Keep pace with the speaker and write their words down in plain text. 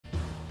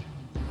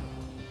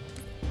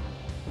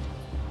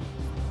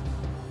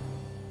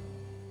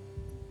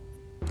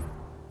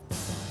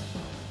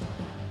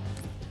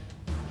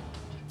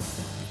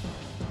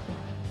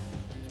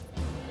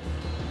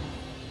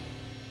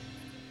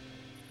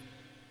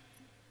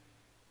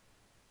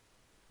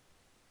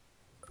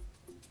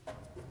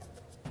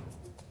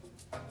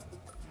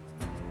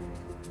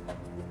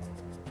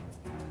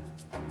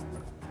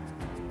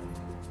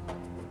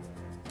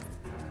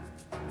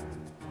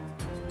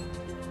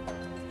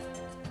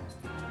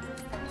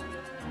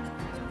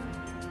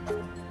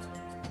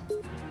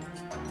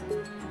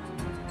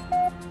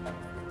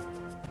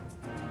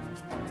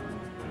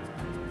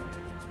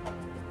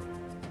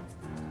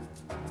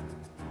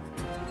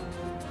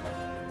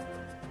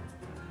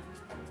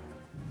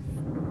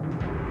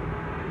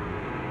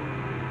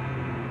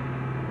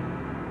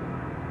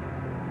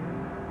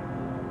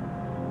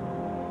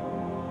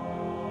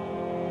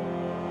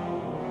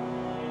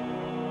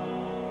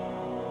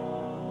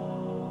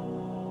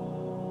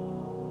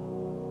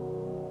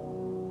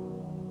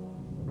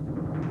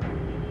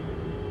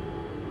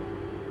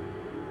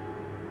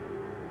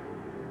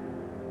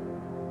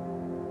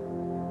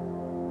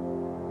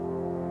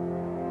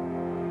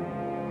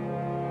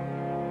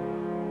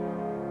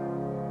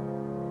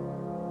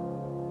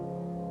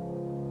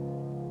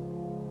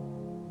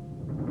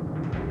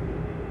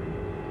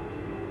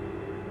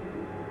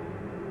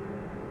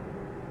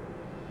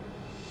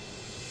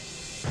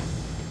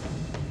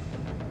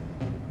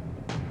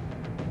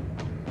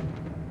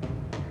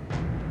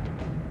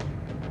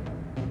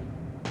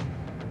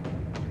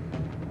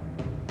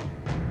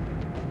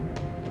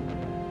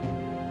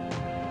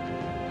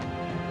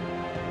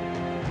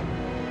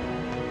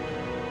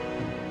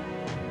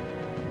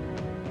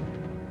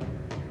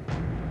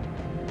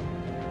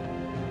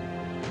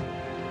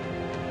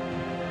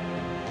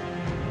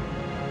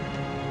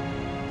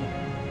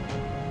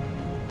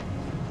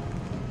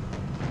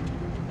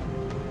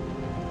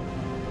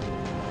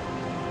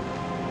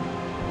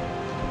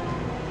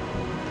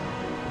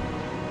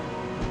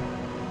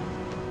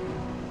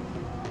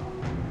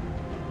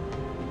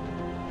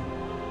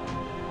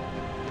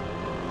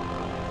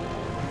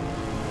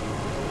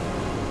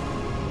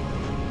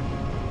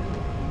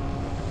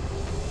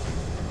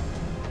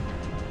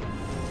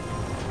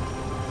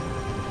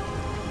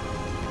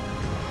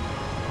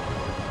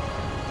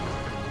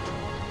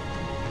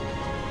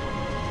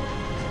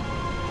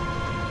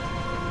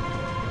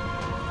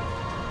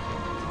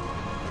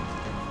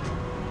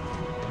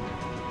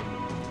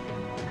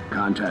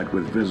Contact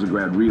with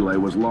Visegrad Relay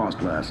was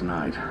lost last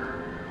night.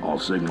 All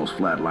signals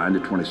flatlined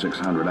at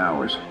 2600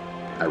 hours.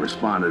 I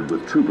responded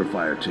with trooper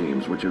fire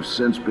teams, which have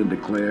since been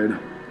declared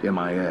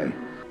MIA.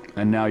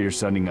 And now you're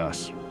sending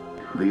us.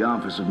 The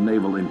Office of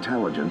Naval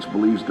Intelligence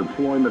believes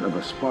deployment of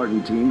a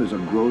Spartan team is a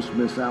gross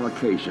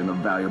misallocation of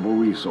valuable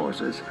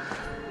resources.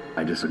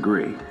 I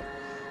disagree.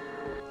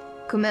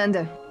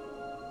 Commander.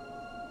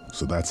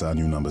 So that's our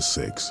new number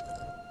 6.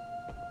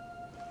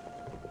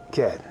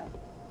 Cat,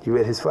 you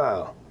read his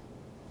file?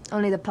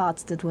 Only the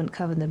parts that weren't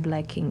covered in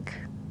black ink.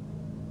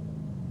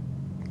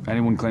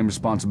 Anyone claim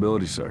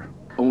responsibility, sir?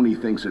 Oni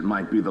thinks it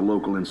might be the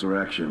local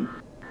insurrection.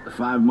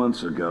 5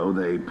 months ago,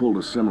 they pulled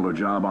a similar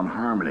job on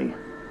Harmony.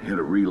 Hit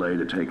a relay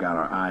to take out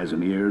our eyes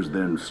and ears,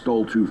 then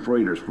stole 2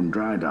 freighters from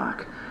dry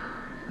dock.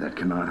 That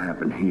cannot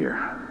happen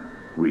here.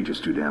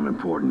 Regis too damn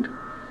important.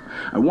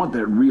 I want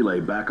that relay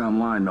back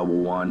online, Noble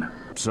One.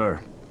 Sir,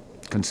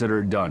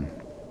 consider it done.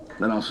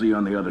 Then I'll see you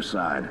on the other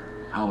side.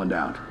 Holland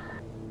out.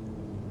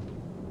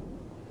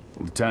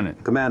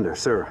 Lieutenant. Commander,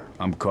 sir.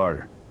 I'm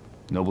Carter,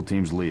 Noble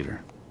Team's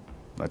leader.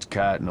 That's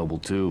Cat, Noble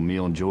 2, me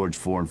and George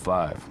 4 and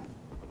 5.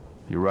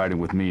 You're riding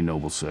with me,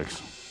 Noble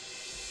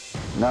 6.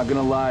 Not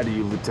gonna lie to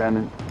you,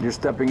 Lieutenant. You're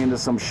stepping into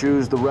some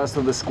shoes the rest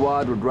of the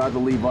squad would rather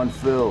leave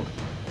unfilled.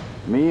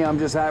 Me, I'm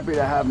just happy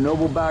to have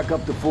Noble back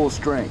up to full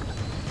strength.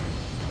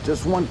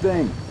 Just one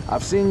thing,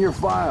 I've seen your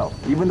file,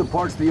 even the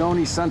parts the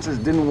Oni censors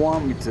didn't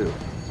want me to.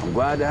 I'm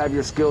glad to have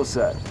your skill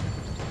set.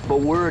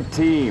 But we're a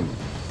team.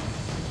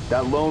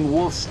 That lone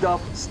wolf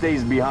stuff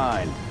stays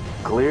behind.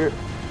 Clear?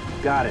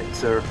 Got it,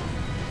 sir.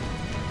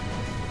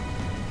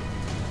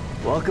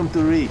 Welcome to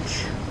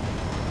Reach.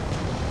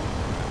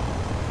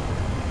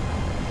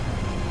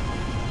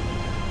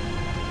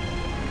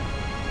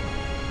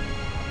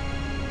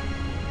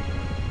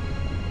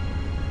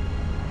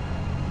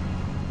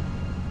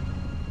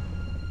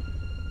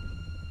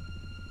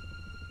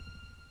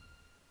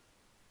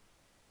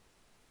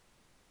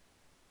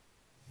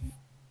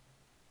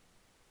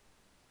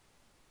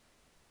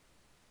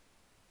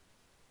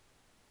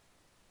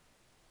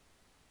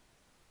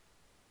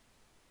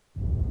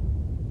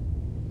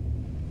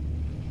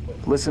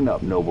 Listen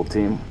up, Noble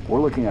Team.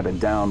 We're looking at a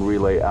down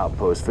relay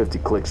outpost 50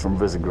 clicks from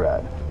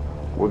Visegrad.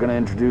 We're gonna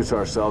introduce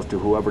ourselves to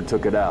whoever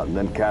took it out, and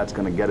then Cat's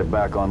gonna get it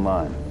back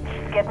online.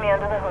 Get me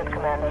under the hood,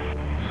 Commander.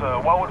 Sir,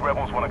 why would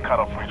rebels want to cut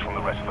off Reach from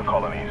the rest of the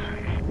colonies?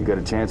 You got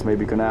a chance,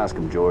 maybe you can ask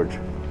him, George.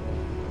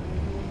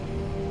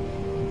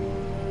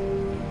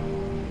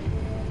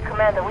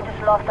 Commander, we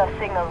just lost our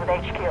signal with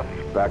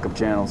HQ. Backup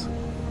channels?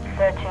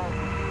 Searching.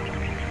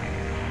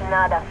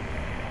 Nada.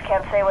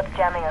 Can't say what's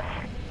jamming us.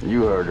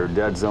 You heard her.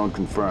 Dead zone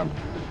confirmed.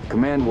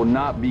 Command will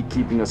not be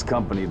keeping us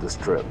company this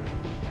trip.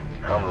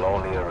 I'm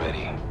lonely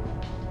already.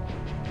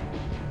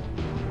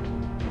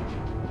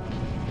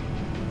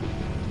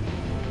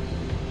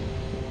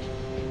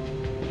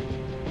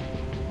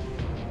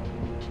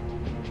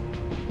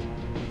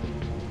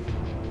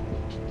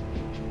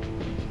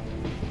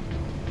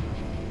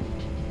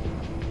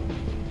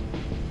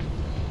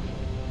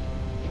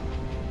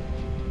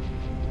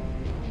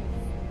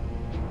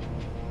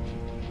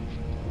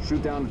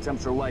 Shoot-down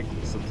attempts are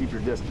likely, so keep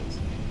your distance.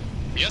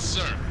 Yes,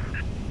 sir.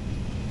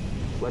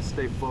 Let's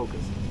stay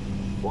focused.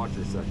 Watch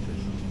your sectors.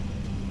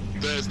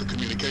 There's the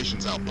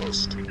communications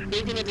outpost.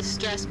 Reading a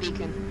distress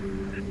beacon.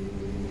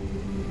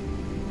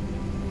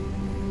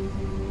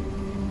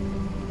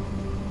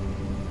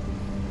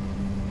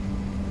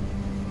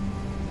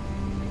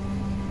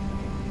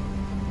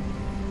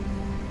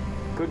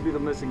 Could be the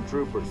missing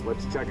troopers.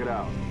 Let's check it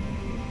out.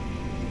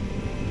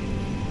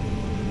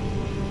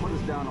 Put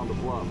us down on the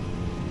bluff.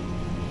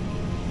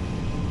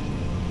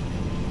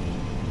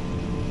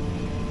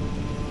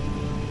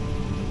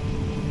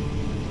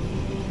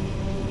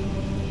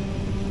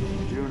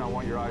 I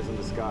want your eyes in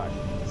the sky.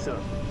 Sir.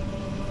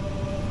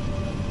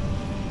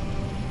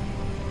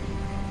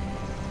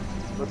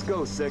 Let's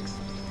go, 6.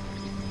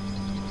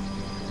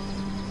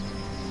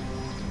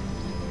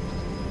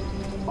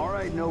 All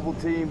right, Noble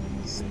Team,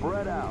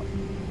 spread out.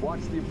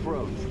 Watch the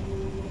approach.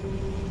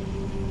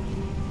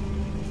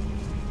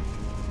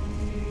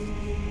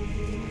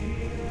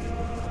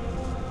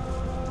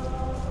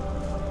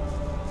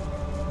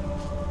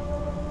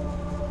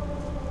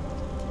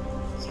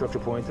 Structure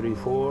point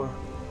 3-4.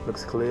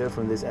 Looks clear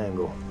from this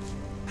angle.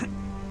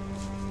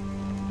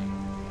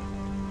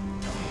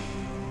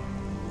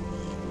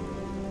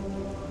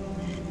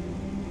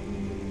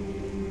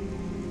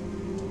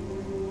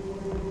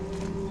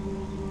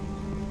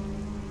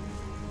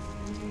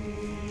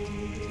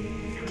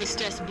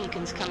 Distress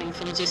beacons coming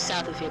from just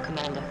south of here,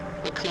 Commander.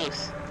 We're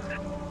close.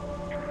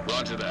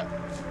 Roger that.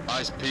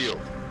 Eyes peeled.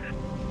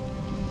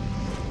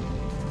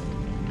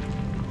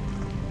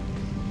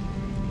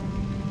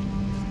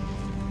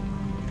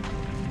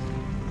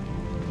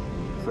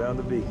 Found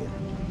the beacon.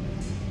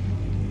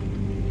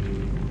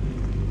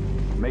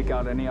 Make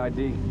out any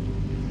ID?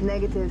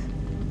 Negative,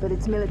 but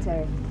it's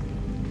military.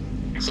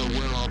 So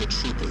where are the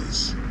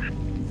troopers?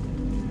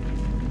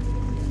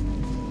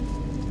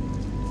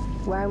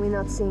 Why are we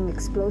not seeing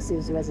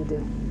explosives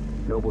residue?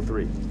 Noble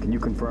 3, can you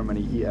confirm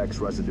any EX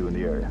residue in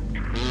the area?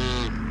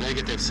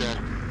 Negative, sir.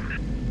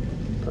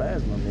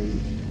 Plasma,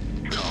 maybe.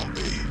 Can't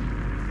be.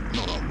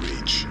 Not on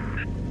reach.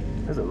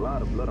 There's a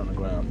lot of blood on the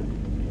ground.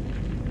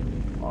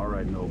 All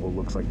right, Noble,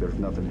 looks like there's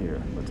nothing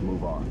here. Let's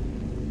move on.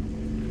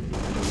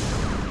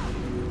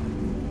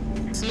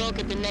 Smoke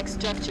at the next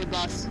structure,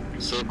 boss.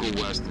 Circle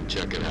west and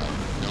check it out.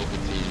 Noble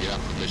team, you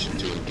have permission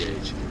to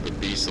engage,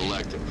 but be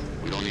selective.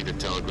 We don't need to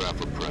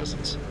telegraph our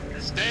presence.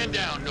 Stand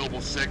down,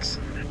 Noble 6.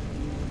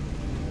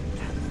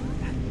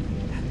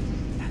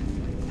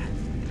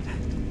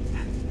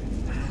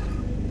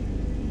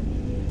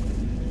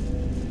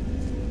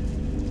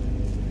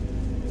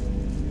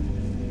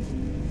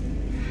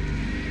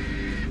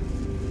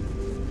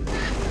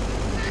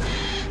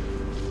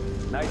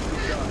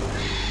 Nicely done.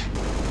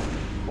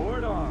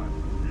 Board on.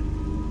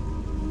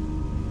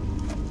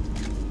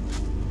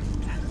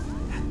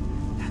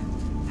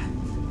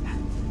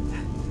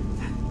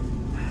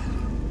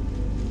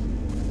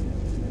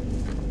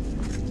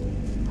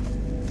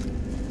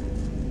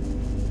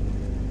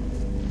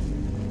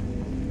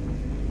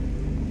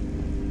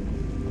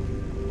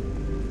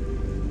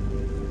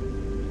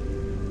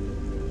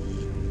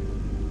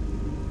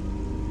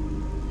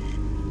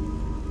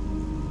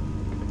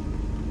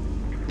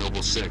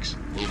 Noble 6,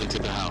 move into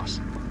the house.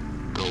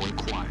 Going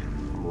quiet.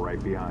 I'm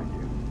right behind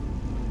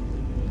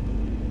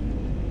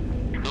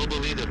you. Noble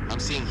leader, I'm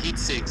seeing heat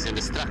sinks in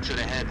the structure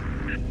ahead.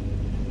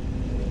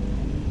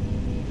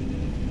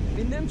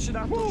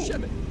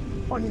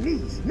 Move! On your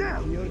knees,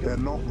 now! They're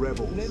not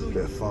rebels,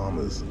 they're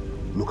farmers.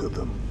 Look at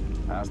them.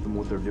 Ask them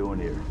what they're doing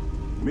here.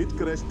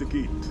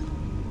 Mitkreshtekit.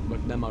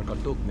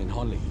 Magnamarkatok min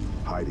Holly.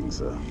 Hiding,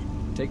 sir.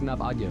 Take nap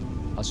agem,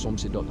 as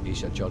somsidot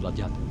isha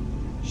chodladjat.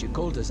 She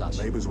called us as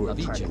Neighbors were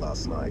attacked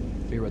last night.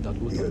 We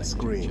heard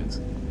screams,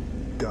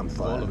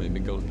 gunfire.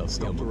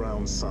 Stopped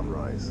around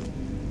sunrise.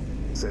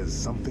 Says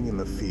something in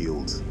the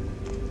fields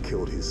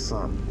killed his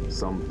son.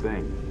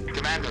 Something.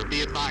 Commander,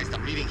 be advised,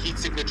 I'm reading heat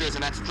signatures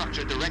in that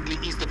structure directly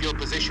east of your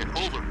position.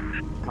 Over.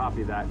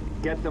 Copy that.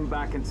 Get them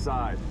back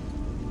inside.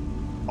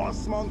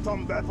 Osman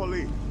Tom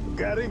Befoli.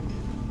 Gering.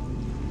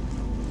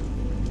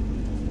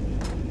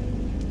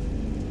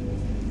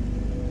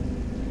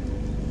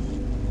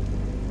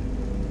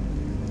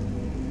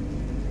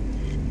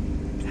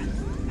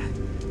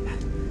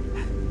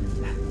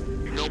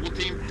 Noble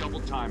team, Double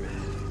time it.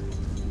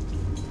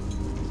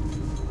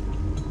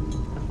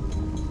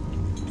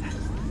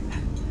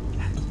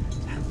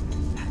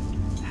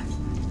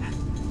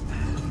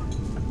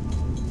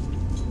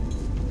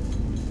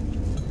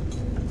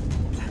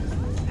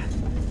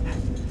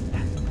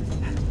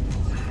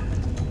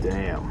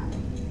 Damn.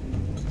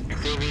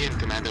 fill me in,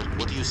 Commander.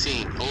 What are you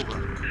seeing?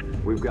 Over.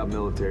 We've got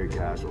military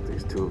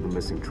casualties, 2 of the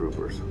missing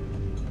troopers.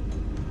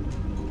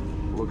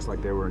 Looks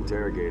like they were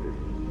interrogated.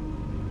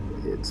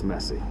 It's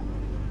messy.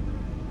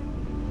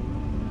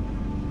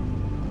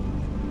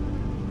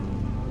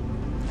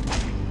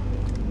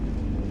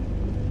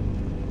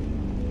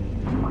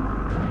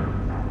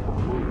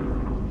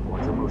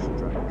 Watch your motion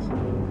trackers.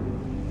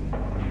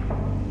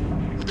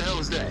 What the hell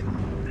is that?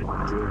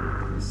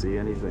 Junior, you see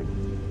anything?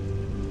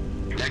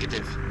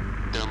 Negative.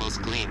 Thermal's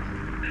clean.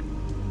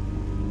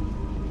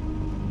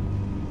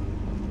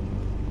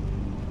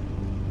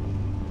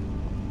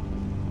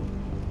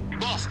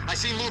 Boss, I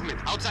see movement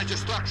outside your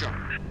structure.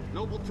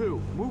 Noble 2,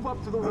 move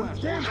up to the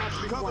west. Damn it!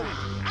 Cover me!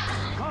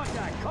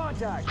 Contact!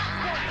 Contact!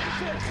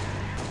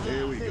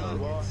 Here we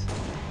go.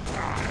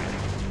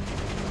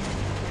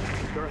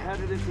 They're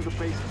headed into the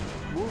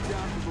basement. Move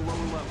down to the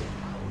lower level.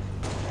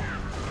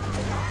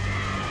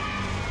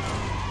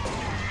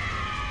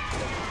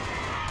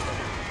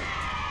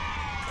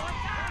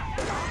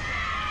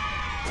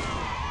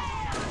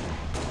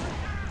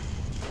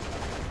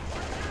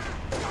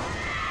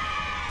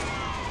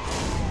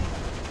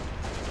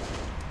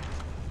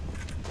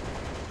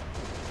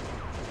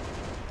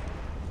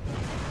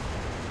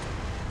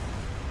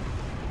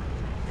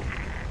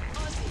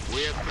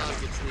 We have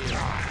targets near.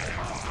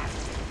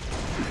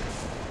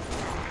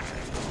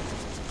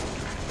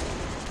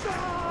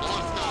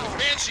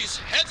 Banshees,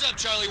 heads up,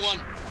 Charlie 1.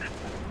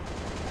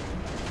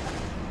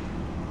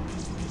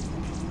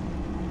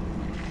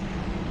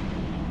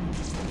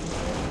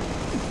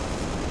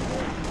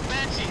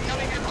 Banshee,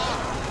 coming in hot.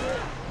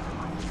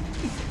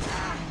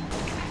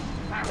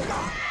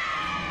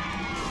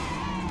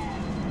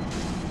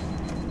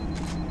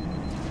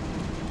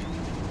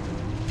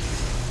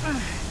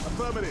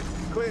 Affirmative.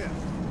 Clear.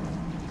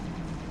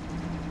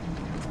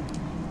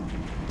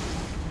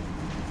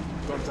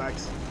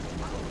 Contacts.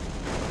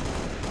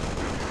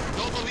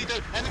 Noble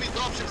leader, enemy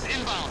dropships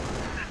inbound.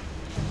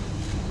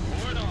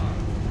 Forward on.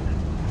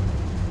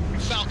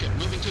 Falcon,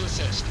 moving to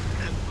assist.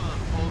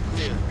 All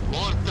clear.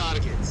 More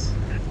targets.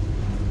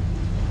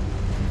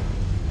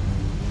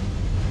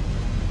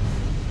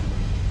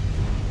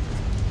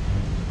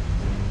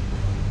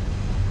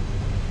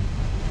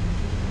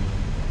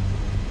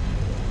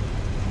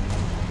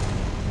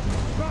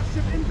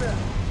 Dropship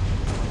inbound.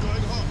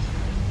 Going hot.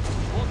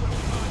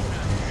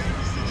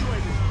 Enemy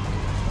situated.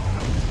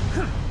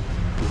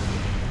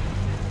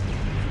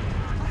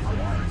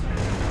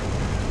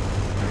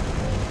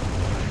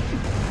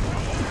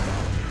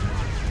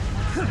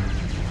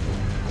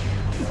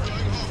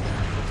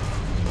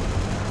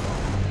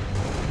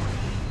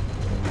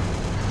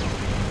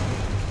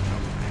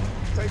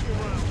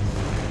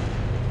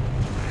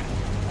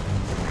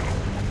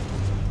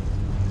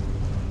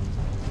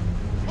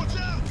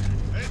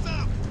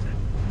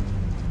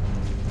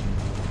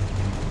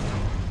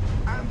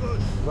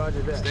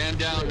 Roger that. Stand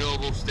down,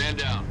 Noble. Stand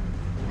down.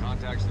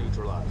 Contacts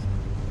neutralized.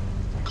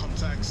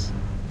 Contacts.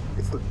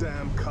 It's the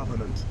damn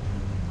Covenant.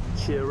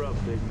 Cheer up,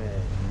 big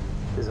man.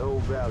 This whole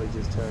valley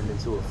just turned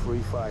into a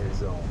free fire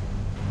zone.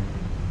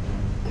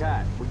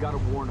 Cat, we gotta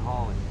warn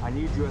Holland. I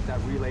need you at that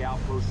relay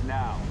outpost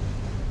now.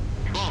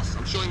 Boss,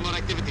 I'm showing more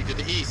activity to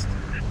the east.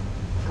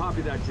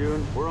 Copy that,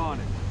 June. We're on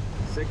it.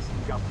 6,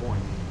 you got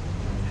point.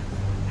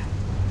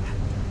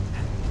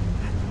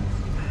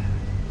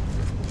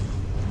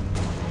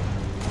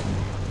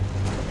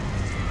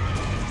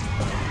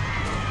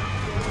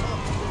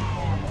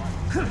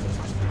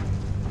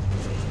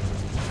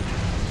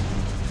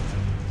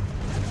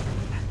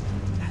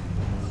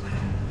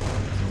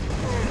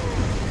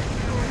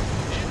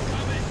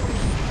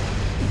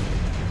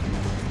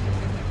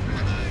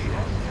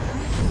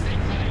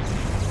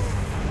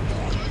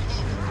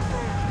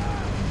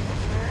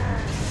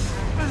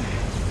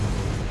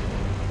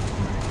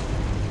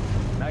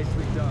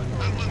 Nicely done.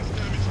 That one's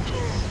damaged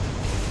goods.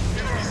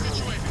 Enemy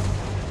situated.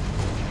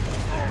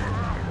 Going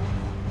up.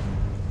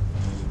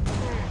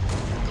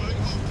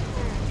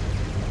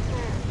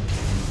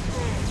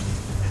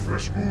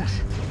 Fresh bush.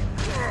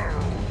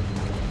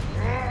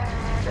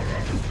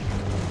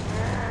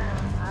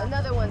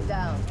 Another one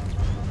down.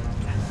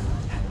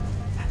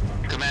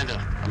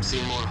 Commander, I'm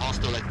seeing more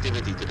hostile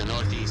activity to the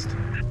northeast.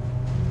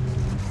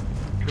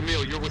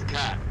 Camille, you're with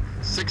Cat.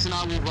 6 and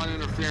I will run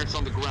interference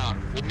on the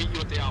ground. We'll meet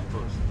you at the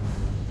outpost.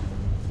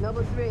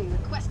 Noble 3.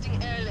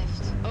 Requesting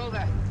airlift.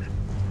 Over.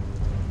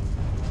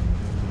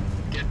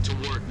 Get to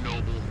work,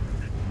 Noble.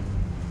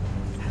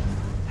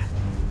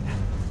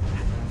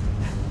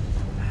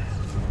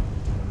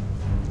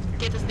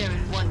 Get us there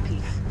in one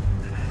piece.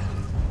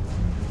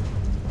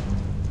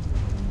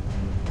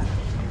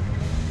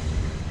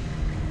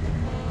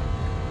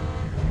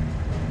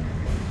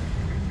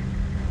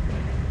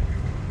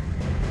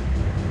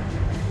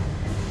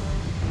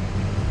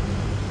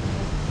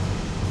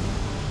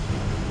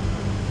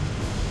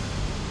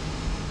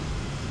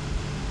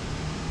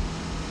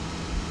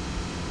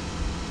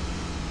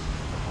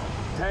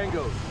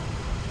 Tangos.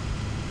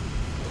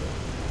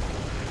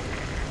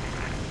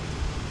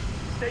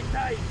 Stay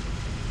tight.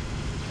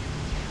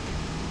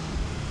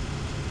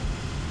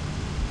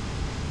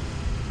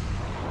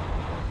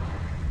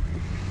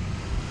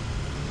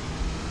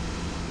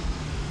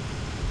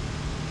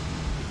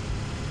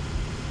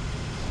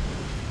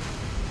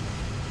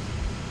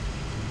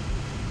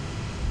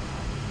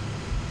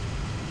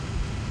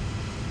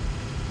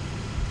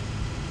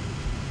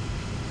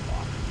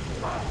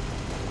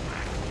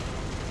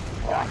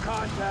 Got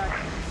contact.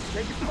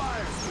 Taking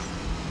fire.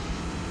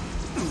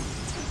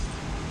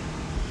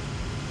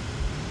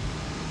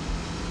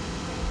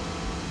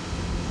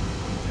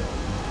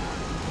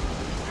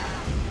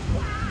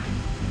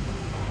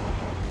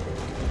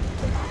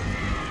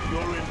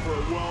 You're in for a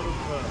world of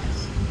hurts.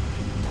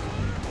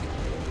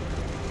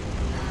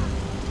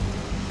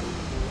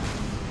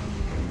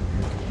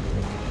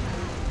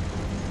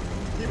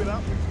 Keep it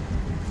up.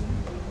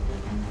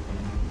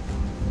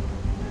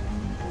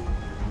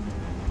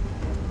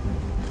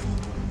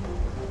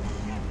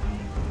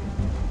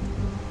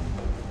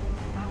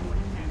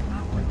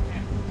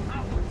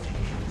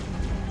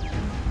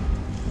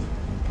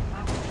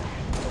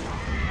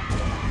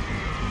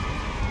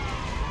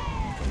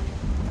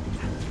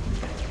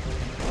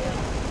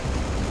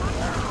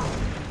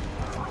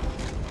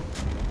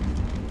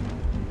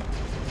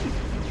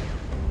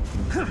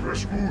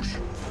 Fresh bush.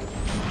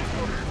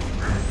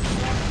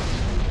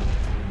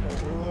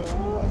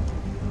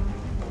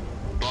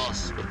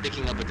 Boss, we're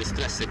picking up a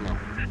distress signal.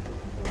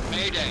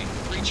 Mayday,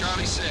 3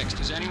 Charlie 6.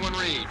 Does anyone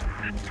read?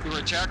 We were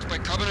attacked by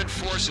Covenant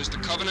forces. The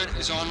Covenant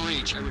is on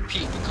reach. I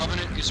repeat, the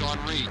Covenant is on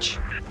reach.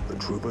 The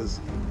troopers?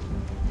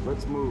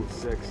 Let's move,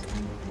 6.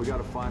 We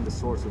gotta find the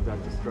source of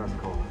that distress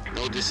call.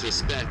 No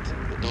disrespect,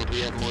 but don't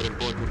we have more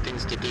important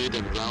things to do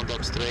than round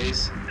up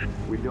strays?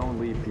 We don't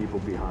leave people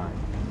behind.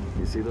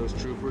 You see those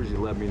troopers, you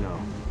let me know.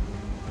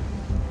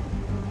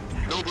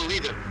 Noble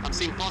leader, I'm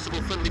seeing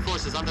possible friendly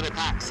forces under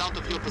attack, south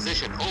of your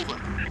position.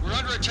 Over. We're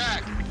under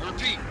attack. I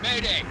repeat,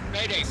 Mayday.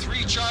 Mayday,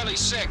 3 Charlie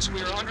 6.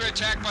 We are under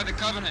attack by the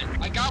Covenant.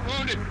 I got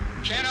wounded.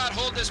 Cannot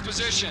hold this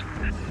position.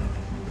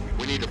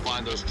 We need to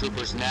find those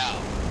troopers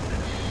now.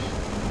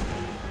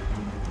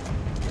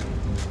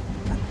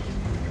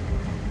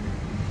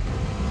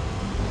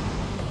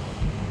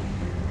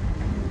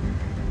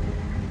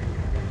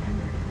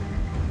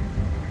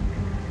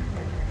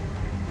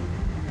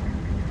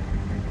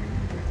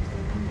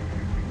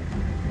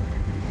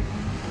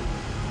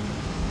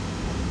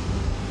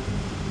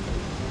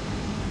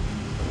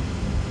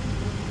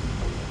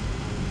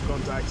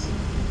 Contacts.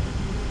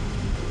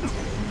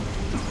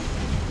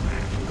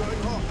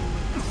 Going hot.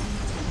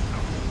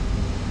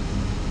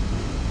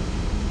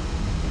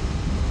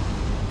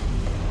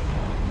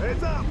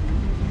 Heads up!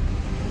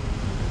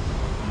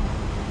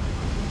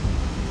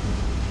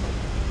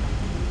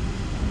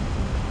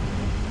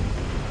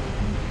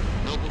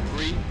 Noble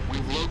 3,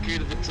 we've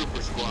located the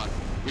trooper squad.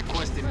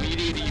 Request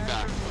immediate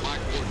evac. Black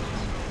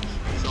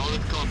ordnance.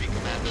 Solid copy,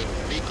 Commander.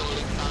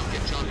 Recalling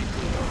Falcon Charlie 2.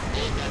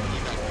 Hold that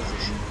evac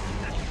position.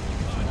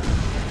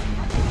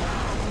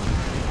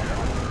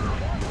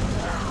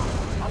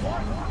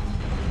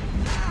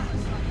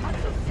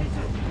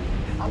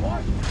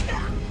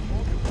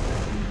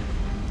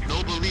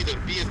 Noble leader,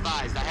 be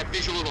advised. I have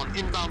visual on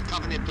inbound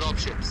Covenant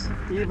dropships.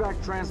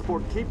 Evac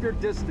transport, keep your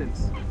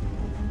distance.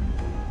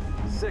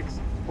 6,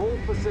 hold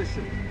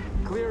position.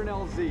 Clear an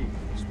LZ.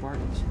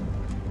 Spartans.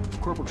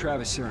 Corporal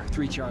Travis, sir.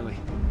 3 Charlie.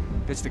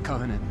 It's the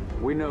Covenant.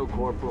 We know,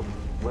 Corporal.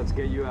 Let's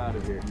get you out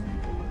of here.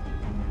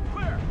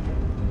 Clear!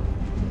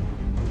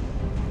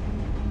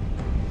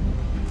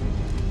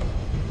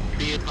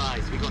 Be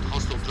advised, we got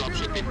hostile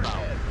dropship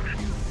inbound.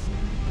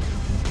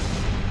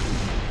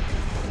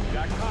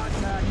 Got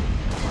contact.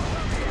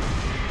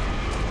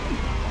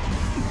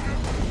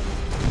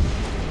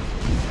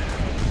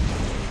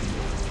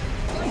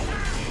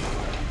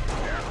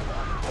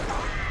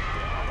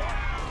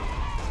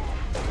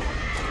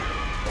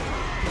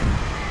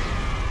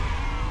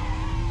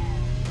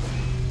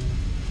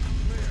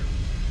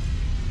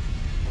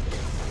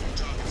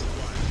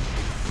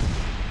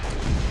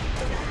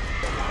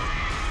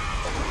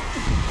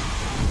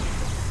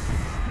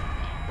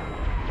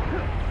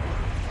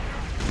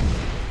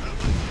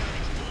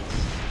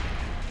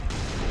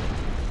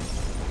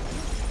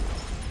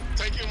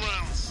 Taking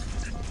rounds.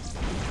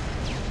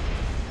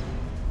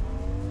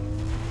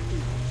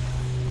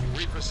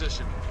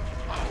 Reposition.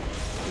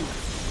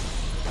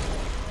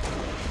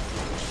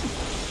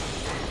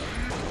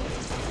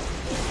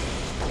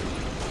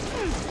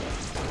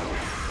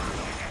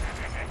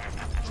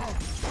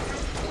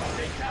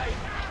 Stay tight.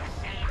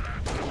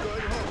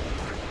 Going home.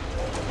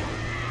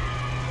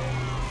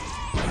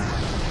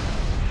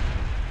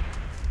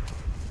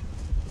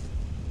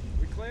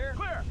 We clear?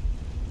 Clear.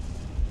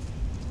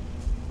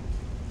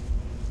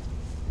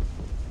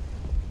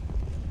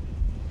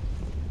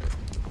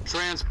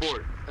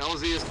 Transport.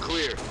 LZ is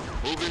clear.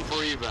 Moving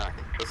for evac.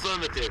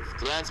 Affirmative.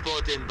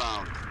 Transport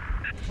inbound.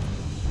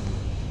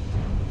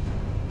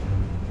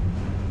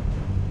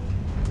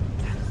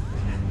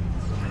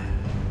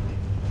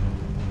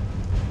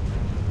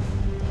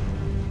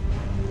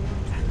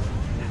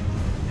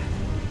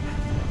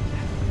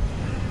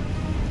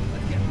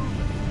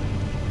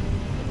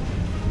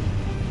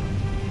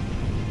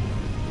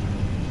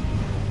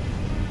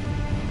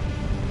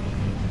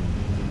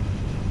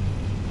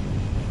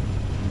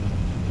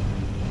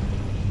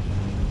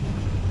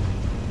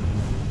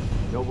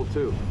 Noble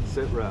 2,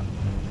 sit rep.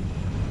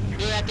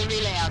 We're at the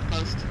relay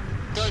outpost.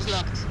 Door's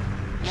locked.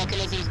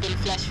 Mechanism's been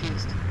flash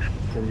fused.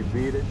 Can you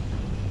beat it?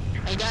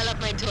 I dial up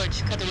my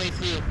torch, cut the way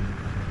through.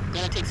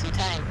 Gonna take some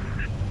time.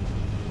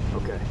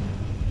 Okay.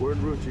 We're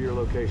en route to your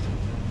location.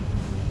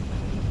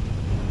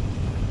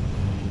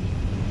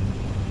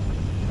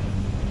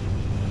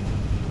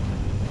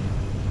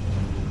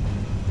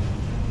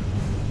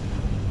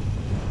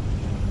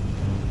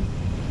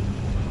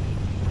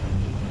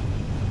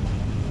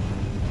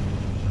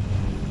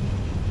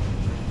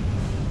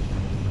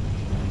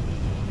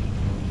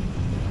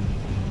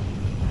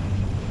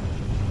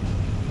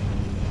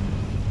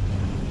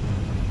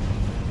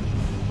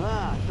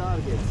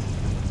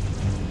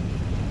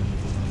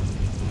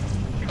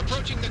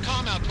 Approaching the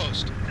comm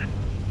outpost.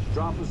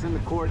 Drop us in the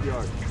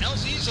courtyard.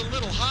 LZ's a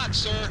little hot,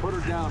 sir. Put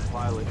her down,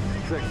 pilot.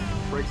 6,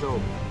 breaks over.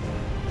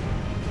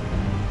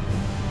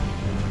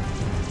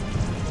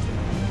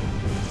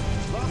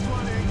 Last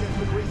one in gets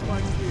the grease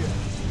spike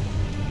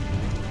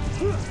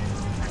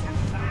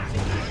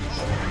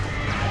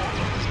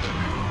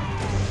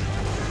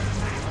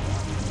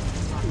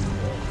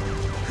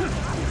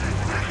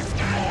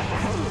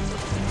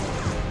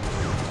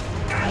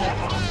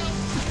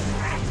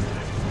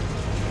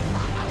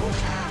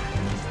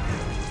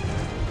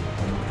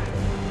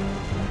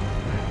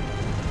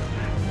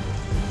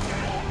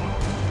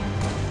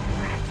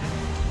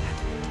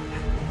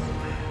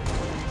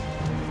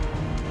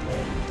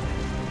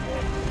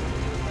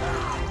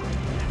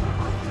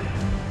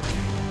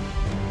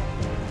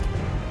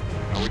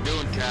How we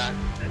doing, Cat?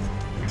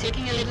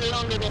 Taking a little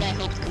longer than I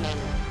hoped,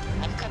 Commander.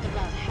 I've cut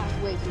about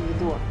halfway through the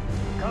door.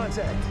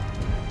 Contact.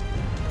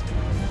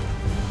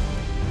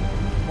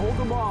 Hold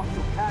them off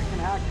so Cat can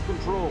hack the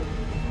control.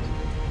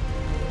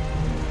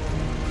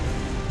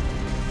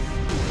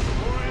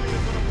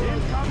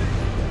 Incoming.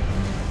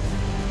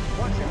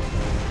 Watch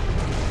out.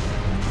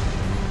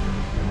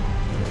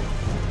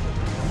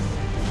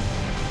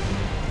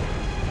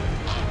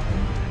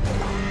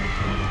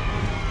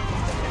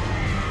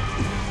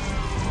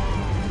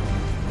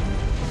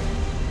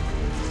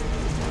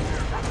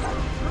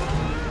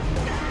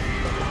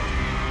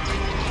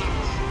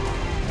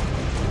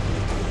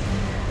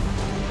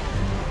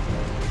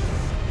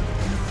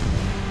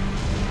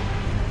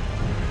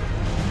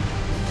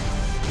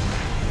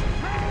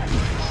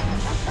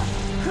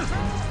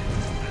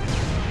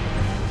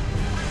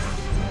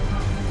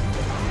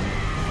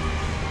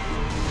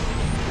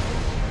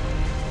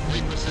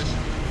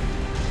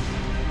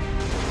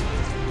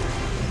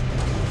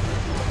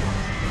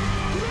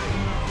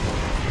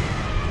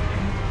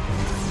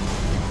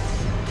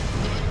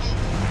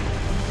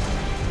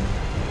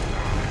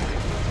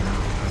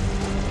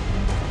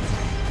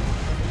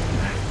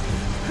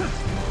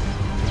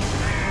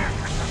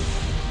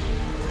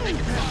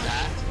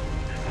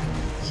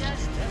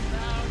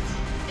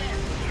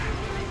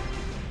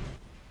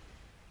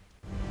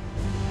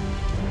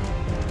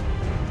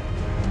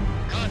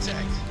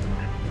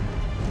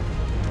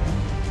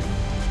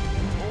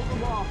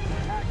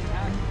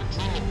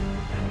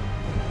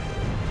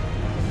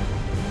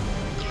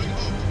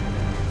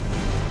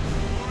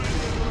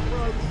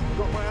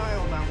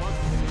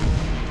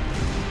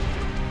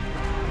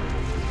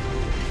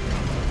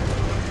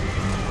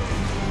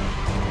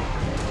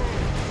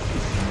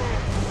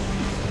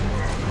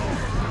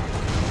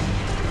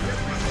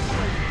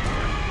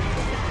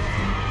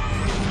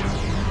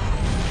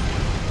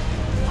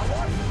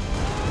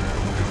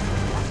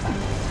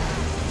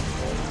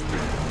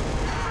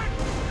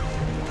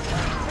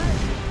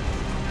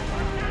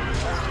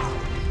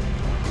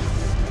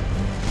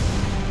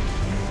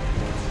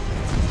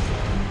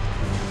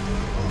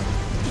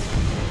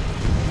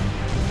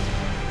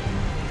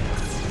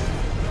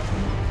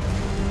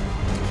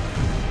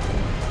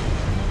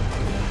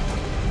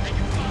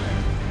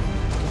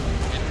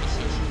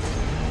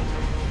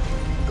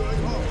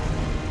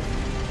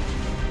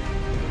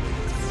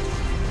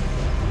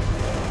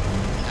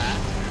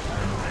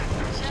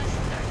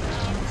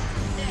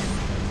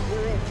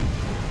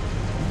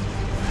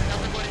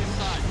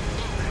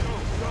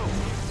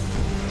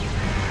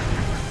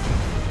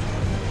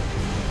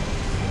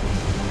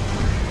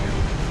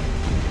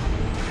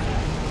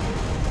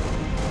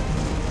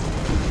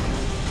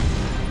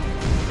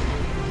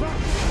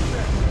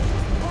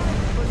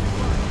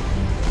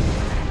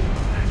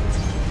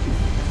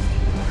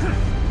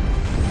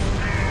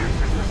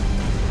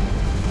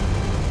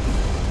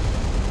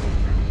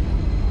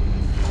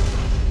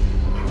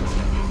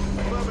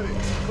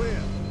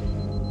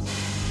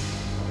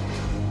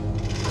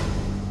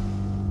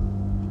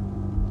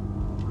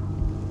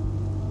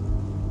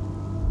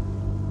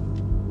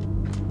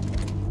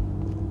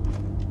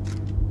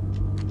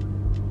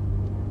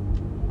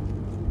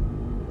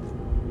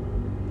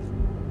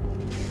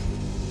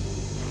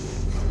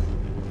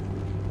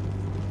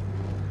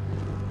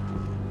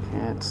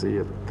 Can't see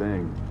a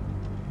thing.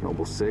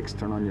 Noble 6,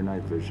 turn on your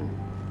night vision.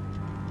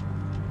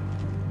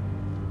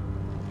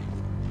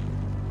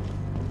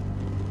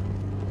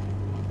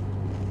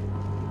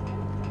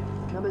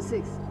 Number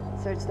 6,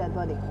 search that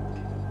body.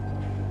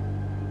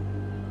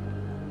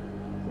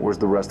 Where's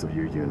the rest of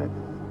your unit?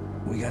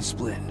 We got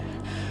split.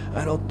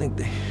 I don't think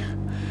they...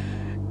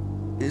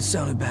 It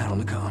sounded bad on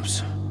the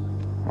comms.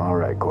 All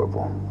right,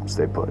 Corporal.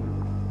 Stay put.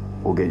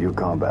 We'll get you a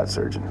combat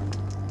surgeon.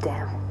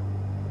 Damn.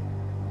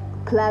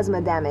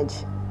 Plasma damage.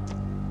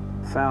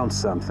 Found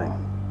something.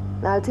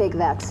 I'll take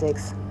that,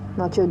 6.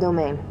 Not your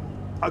domain.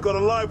 I got a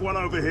live one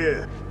over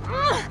here.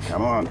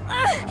 Come on.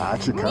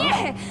 Archie, come.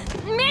 Nie!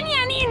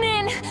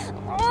 Menianinen!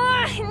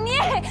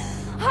 Nie!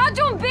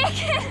 Hadjon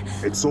Becker!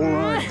 It's all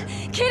right.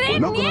 We're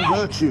not gonna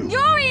hurt you.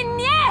 Yori,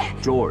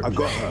 nie! George. I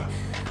got her.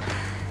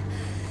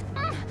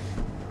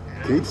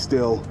 Keep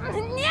still,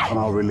 and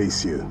I'll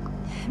release you.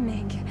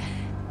 Meg,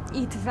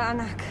 eat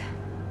Vanak.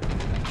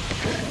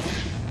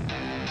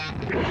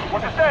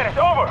 What's the status?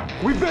 Over!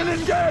 We've been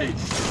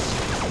engaged!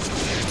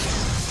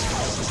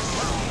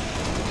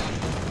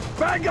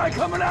 Bad guy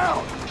coming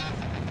out!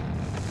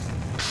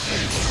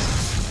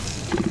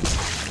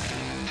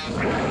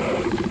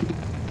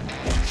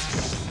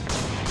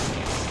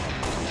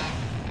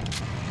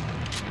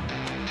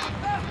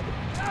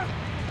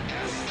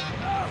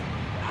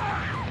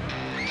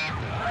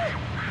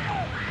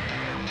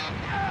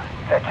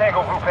 That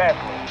Tango group has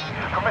me.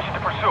 Permission to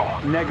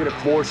pursue. Negative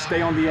 4,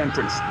 stay on the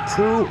entrance.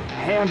 2,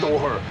 handle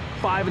her.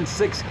 5 and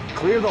 6,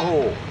 clear the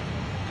hole.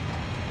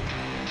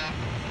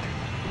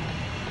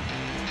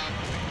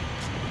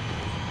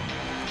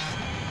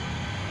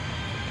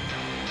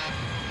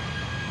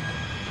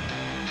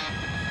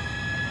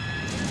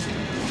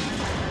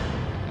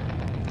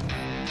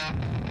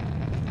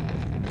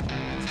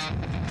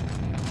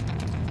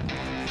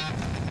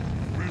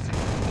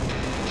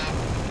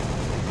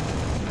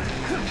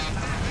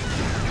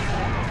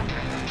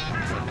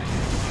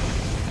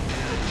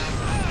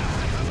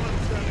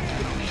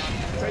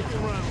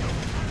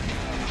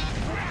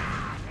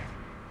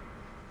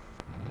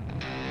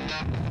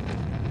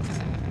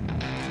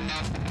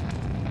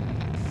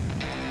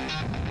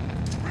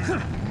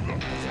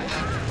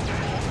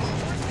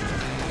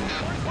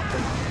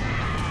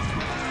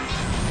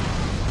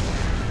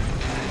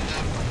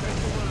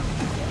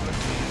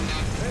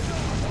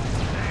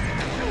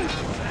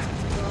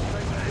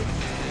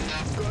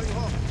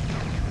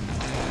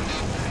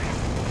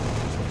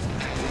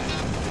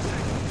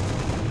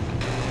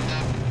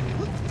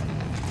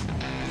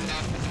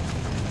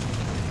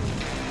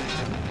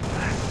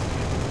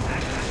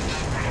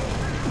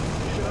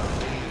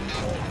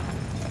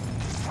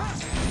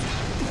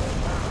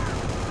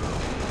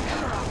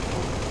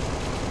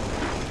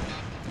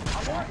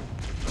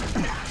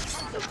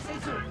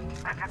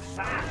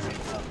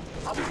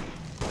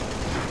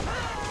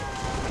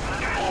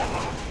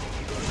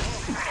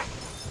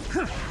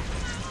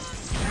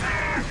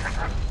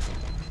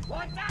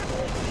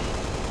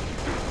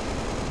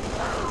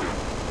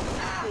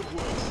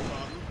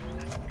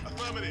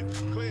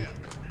 Clear.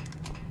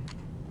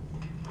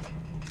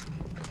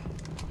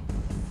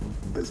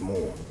 There's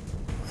more.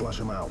 Flush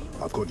them out.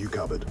 I've got you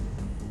covered.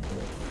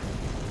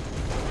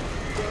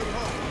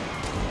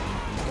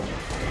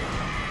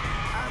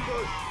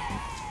 Ambush!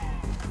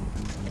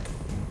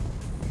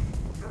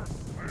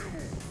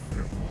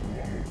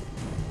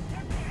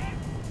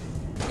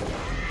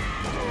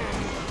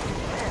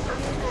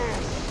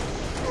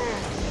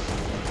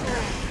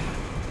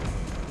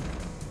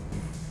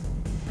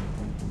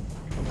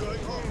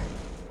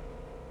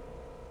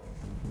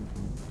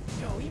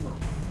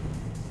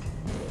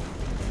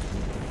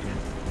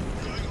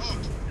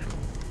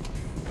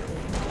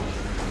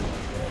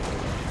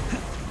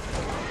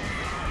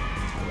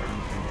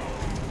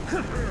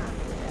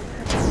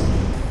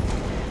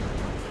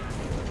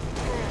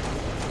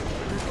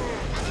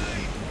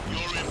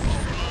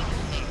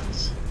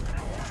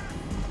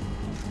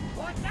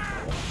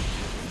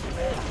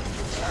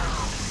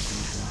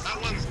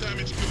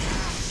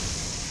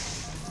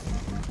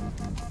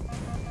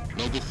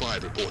 Noble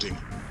 5 reporting.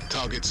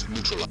 Targets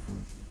neutralized.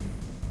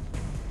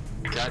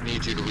 Cat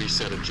needs you to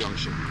reset a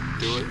junction.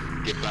 Do it,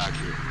 get back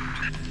here.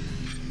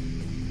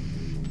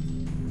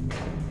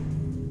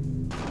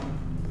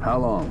 How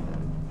long?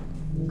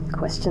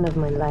 Question of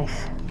my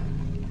life.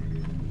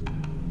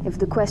 If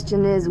the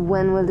question is,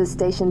 when will the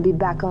station be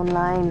back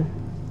online?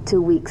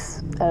 2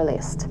 weeks,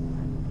 earliest.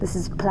 This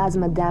is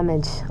plasma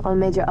damage. All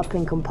major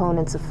uplink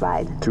components are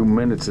fried. 2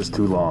 minutes is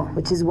too long.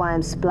 Which is why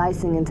I'm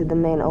splicing into the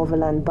main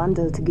overland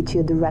bundle to get you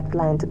a direct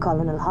line to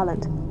Colonel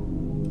Holland.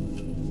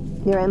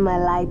 You're in my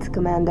light,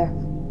 Commander.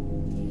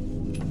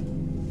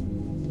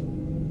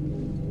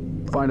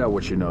 Find out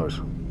what she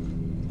knows.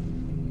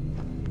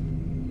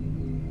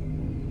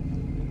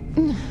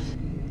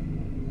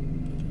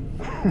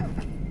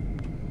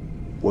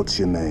 What's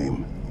your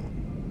name?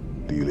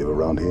 Do you live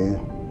around here?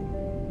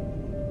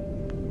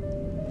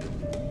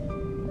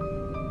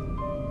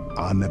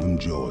 Arnhem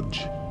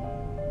George.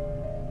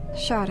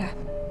 Shada.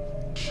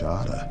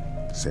 Shada.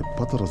 C'est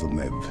pas trop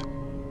nev.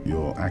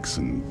 Your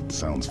accent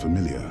sounds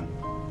familiar.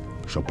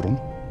 Shopron?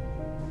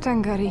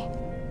 Tangari.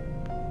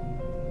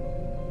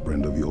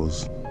 Friend of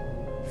yours?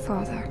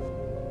 Father.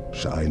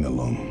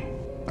 Sha'ainalong.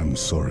 I'm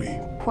sorry.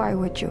 Why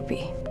would you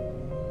be?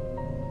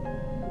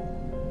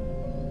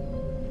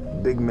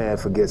 Big man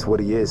forgets what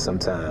he is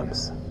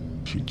sometimes.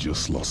 She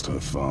just lost her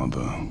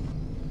father.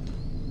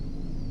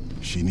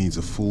 She needs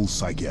a full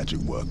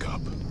psychiatric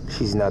workup.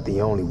 She's not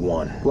the only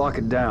one. Lock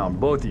it down,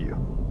 both of you.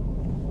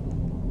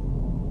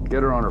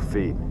 Get her on her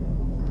feet.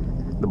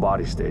 The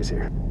body stays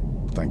here.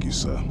 Thank you,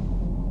 sir.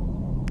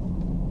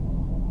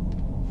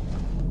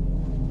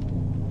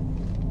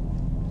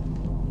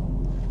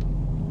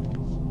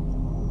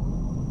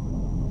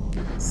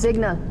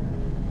 Signal.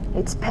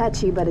 It's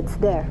patchy, but it's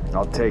there.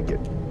 I'll take it.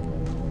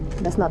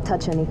 Let's not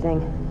touch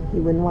anything.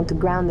 You wouldn't want to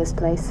ground this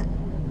place.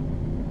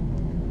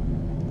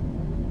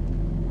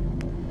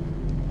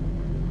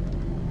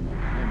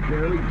 I'm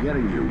barely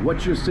getting you.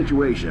 What's your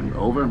situation?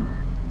 Over?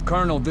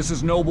 Colonel, this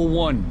is Noble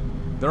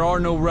 1. There are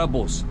no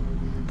rebels.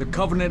 The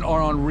Covenant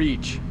are on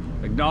Reach.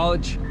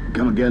 Acknowledge?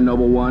 Come again,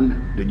 Noble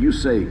 1? Did you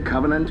say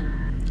Covenant?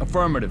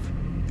 Affirmative.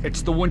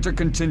 It's the Winter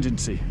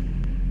Contingency.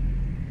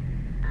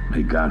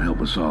 May God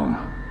help us all.